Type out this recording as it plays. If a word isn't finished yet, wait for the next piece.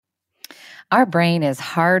Our brain is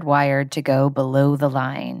hardwired to go below the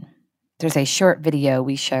line. There's a short video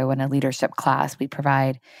we show in a leadership class we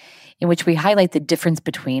provide in which we highlight the difference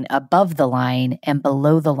between above the line and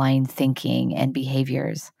below the line thinking and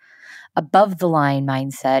behaviors. Above the line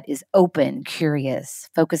mindset is open, curious,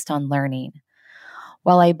 focused on learning,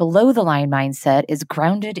 while a below the line mindset is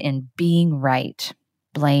grounded in being right,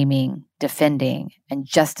 blaming, defending, and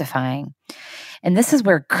justifying. And this is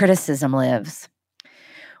where criticism lives.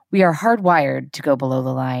 We are hardwired to go below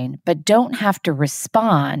the line, but don't have to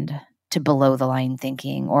respond to below the line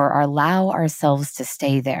thinking or allow ourselves to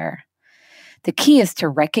stay there. The key is to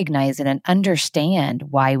recognize it and understand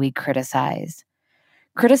why we criticize.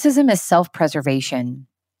 Criticism is self-preservation.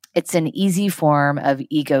 It's an easy form of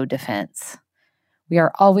ego defense. We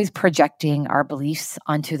are always projecting our beliefs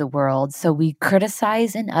onto the world, so we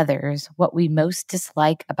criticize in others what we most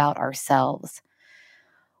dislike about ourselves.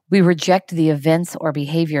 We reject the events or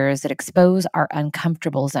behaviors that expose our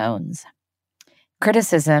uncomfortable zones.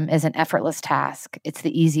 Criticism is an effortless task. It's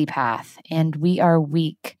the easy path, and we are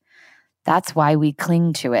weak. That's why we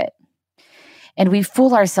cling to it. And we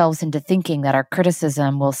fool ourselves into thinking that our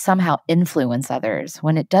criticism will somehow influence others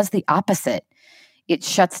when it does the opposite. It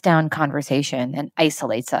shuts down conversation and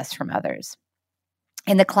isolates us from others.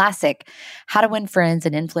 In the classic, How to Win Friends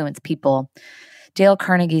and Influence People, Dale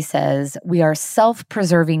Carnegie says, we are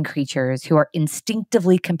self-preserving creatures who are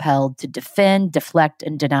instinctively compelled to defend, deflect,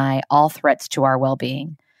 and deny all threats to our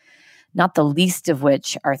well-being, not the least of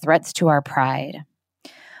which are threats to our pride.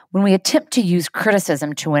 When we attempt to use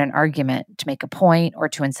criticism to win an argument, to make a point, or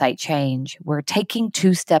to incite change, we're taking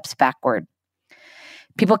 2 steps backward.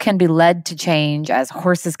 People can be led to change as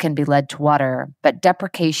horses can be led to water, but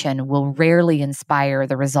deprecation will rarely inspire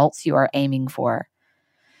the results you are aiming for.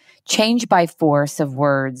 Change by force of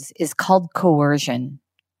words is called coercion.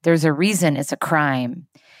 There's a reason it's a crime.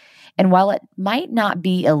 And while it might not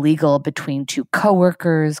be illegal between 2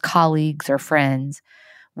 coworkers, colleagues, or friends,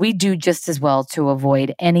 we do just as well to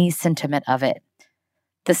avoid any sentiment of it.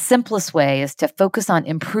 The simplest way is to focus on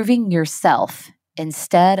improving yourself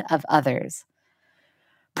instead of others.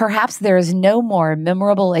 Perhaps there is no more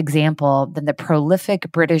memorable example than the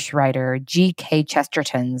prolific British writer G.K.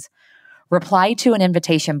 Chesterton's reply to an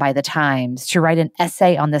invitation by the Times to write an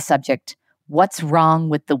essay on the subject, What's Wrong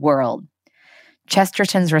with the World?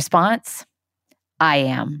 Chesterton's response, I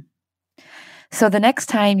am. So the next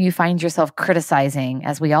time you find yourself criticizing,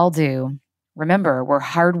 as we all do, remember, we're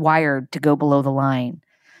hardwired to go below the line.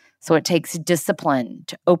 So it takes discipline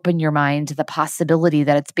to open your mind to the possibility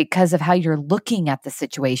that it's because of how you're looking at the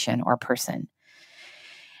situation or person.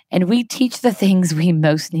 And we teach the things we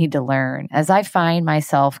most need to learn, as I find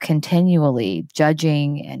myself continually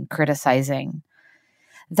judging and criticizing.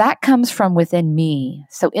 That comes from within me.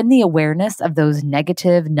 So in the awareness of those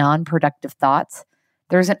negative, non-productive thoughts,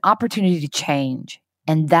 there's an opportunity to change,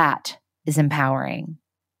 and that is empowering.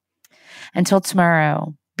 Until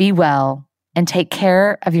tomorrow, be well and take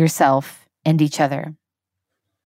care of yourself and each other.